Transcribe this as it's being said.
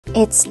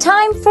It's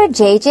time for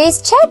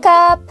JJ's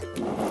checkup.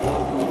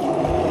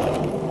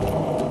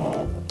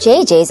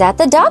 JJ's at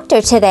the doctor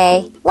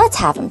today. Let's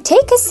have him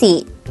take a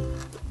seat.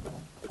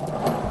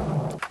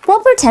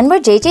 We'll pretend we're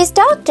JJ's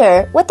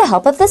doctor with the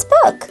help of this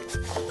book.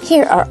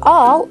 Here are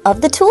all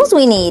of the tools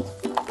we need.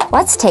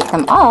 Let's take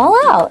them all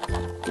out.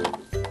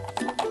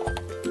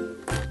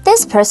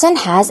 This person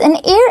has an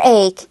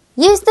earache.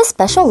 Use the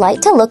special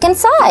light to look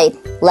inside.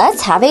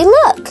 Let's have a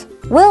look.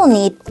 We'll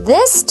need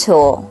this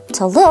tool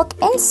to look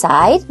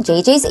inside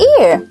JJ's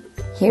ear.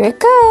 Here it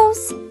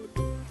goes.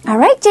 All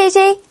right,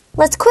 JJ,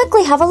 let's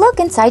quickly have a look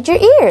inside your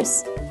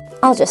ears.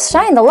 I'll just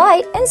shine the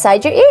light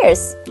inside your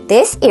ears.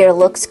 This ear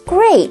looks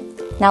great.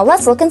 Now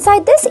let's look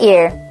inside this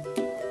ear.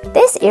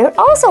 This ear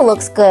also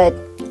looks good.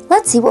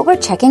 Let's see what we're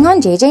checking on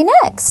JJ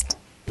next.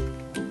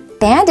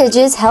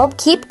 Bandages help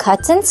keep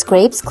cuts and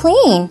scrapes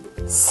clean.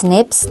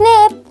 Snip,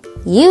 snip.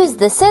 Use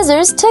the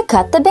scissors to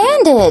cut the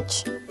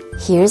bandage.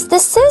 Here's the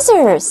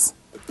scissors.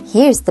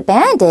 Here's the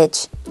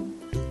bandage.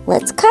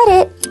 Let's cut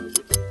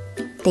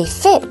it. They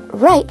fit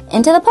right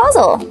into the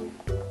puzzle.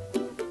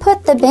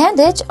 Put the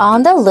bandage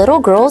on the little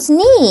girl's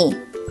knee.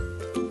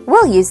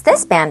 We'll use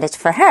this bandage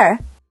for her.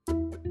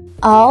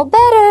 All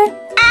better.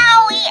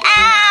 Owie,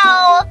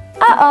 ow!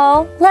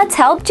 Uh-oh, let's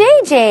help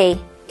JJ.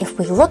 If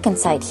we look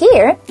inside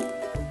here,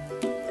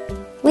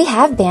 we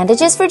have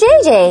bandages for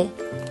JJ.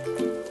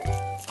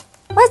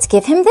 Let's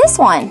give him this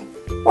one.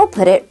 We'll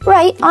put it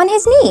right on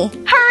his knee.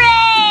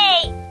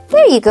 Hooray!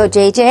 There you go,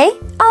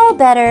 JJ. All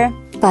better.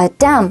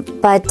 Ba-dum,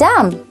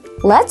 ba-dum.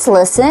 Let's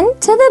listen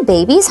to the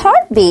baby's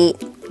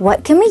heartbeat.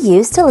 What can we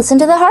use to listen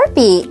to the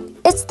heartbeat?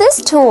 It's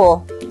this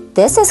tool.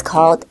 This is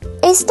called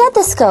a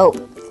stethoscope.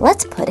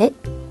 Let's put it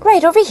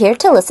right over here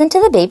to listen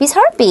to the baby's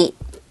heartbeat.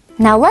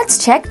 Now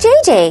let's check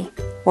JJ.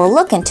 We'll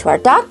look into our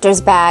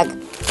doctor's bag.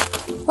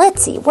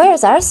 Let's see,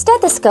 where's our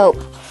stethoscope?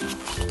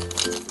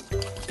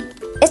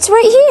 It's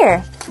right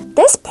here.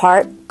 This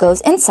part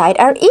goes inside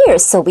our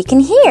ears so we can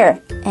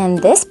hear. And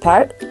this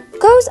part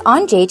goes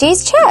on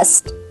JJ's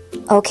chest.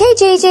 Okay,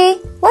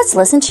 JJ, let's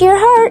listen to your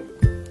heart.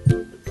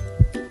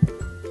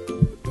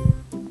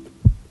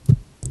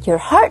 Your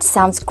heart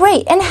sounds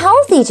great and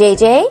healthy,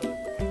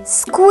 JJ.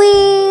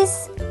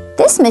 Squeeze.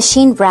 This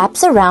machine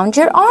wraps around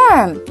your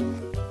arm.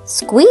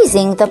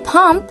 Squeezing the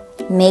pump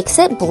makes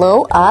it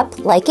blow up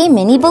like a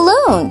mini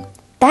balloon.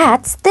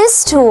 That's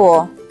this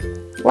tool.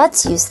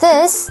 Let's use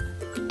this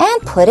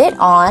and put it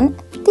on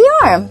the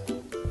arm.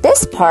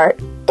 This part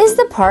is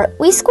the part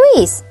we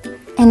squeeze.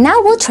 And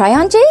now we'll try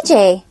on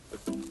JJ.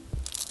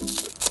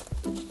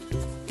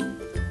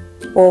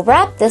 We'll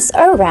wrap this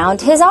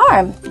around his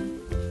arm.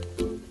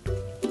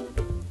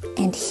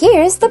 And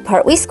here's the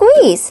part we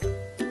squeeze.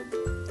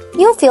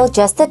 You'll feel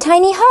just a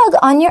tiny hug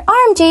on your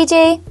arm,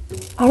 JJ.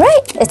 All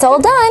right, it's all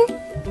done.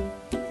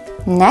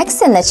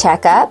 Next in the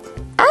checkup,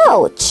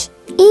 ouch!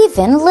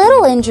 Even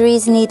little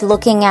injuries need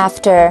looking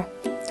after.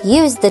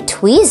 Use the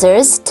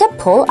tweezers to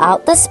pull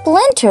out the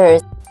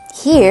splinters.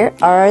 Here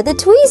are the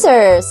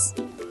tweezers.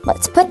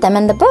 Let's put them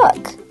in the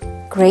book.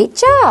 Great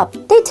job!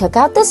 They took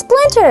out the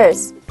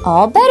splinters.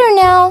 All better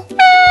now.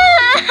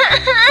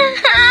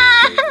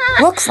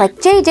 Looks like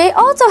JJ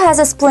also has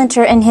a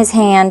splinter in his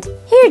hand.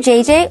 Here,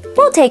 JJ,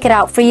 we'll take it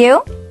out for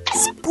you.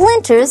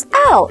 Splinters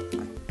out.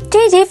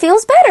 JJ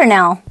feels better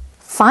now.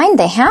 Find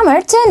the hammer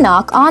to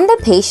knock on the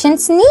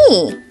patient's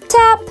knee.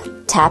 Tap.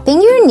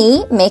 Tapping your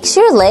knee makes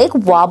your leg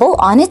wobble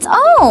on its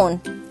own.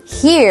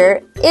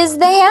 Here is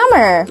the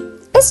hammer.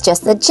 It's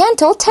just a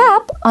gentle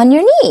tap on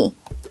your knee.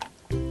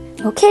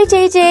 Okay,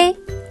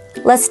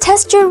 JJ, let's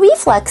test your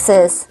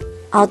reflexes.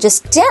 I'll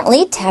just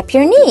gently tap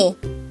your knee.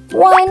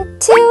 1,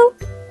 2,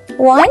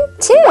 1,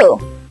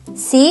 2.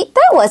 See,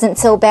 that wasn't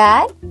so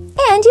bad.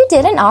 And you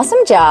did an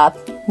awesome job.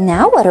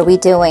 Now what are we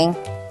doing?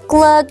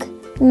 Glug.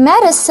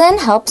 Medicine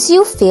helps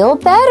you feel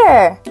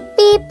better.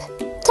 Beep.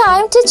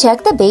 Time to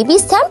check the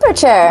baby's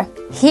temperature.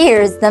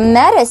 Here's the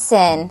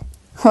medicine.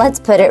 Let's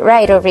put it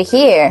right over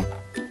here.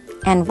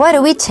 And what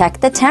do we check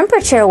the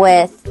temperature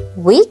with?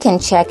 We can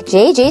check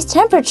JJ's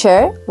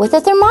temperature with a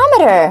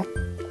thermometer.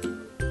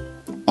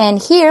 And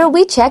here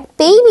we check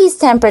baby's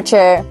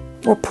temperature.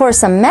 We'll pour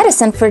some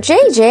medicine for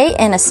JJ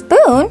in a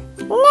spoon.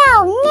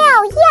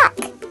 No,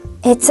 yuck.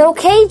 It's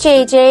okay,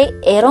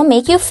 JJ. It'll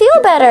make you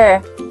feel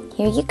better.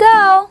 Here you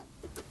go.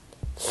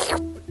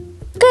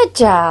 Good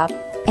job.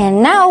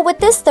 And now with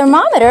this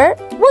thermometer,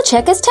 we'll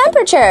check his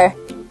temperature.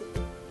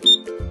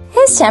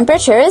 His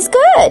temperature is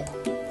good.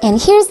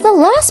 And here's the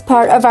last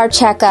part of our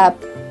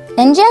checkup.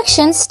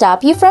 Injections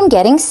stop you from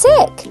getting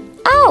sick.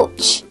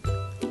 Ouch!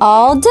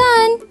 All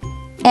done.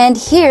 And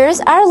here's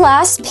our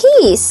last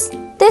piece.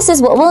 This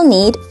is what we'll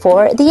need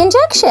for the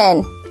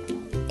injection.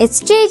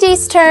 It's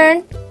JJ's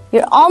turn.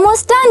 You're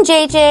almost done,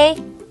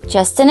 JJ.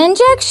 Just an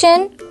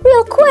injection,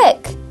 real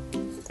quick.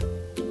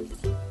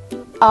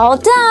 All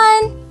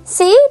done.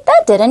 See,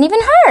 that didn't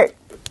even hurt.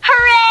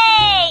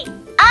 Hooray!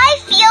 I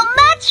feel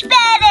much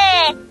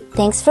better.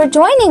 Thanks for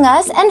joining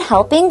us and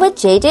helping with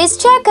JJ's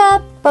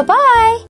checkup. Bye-bye.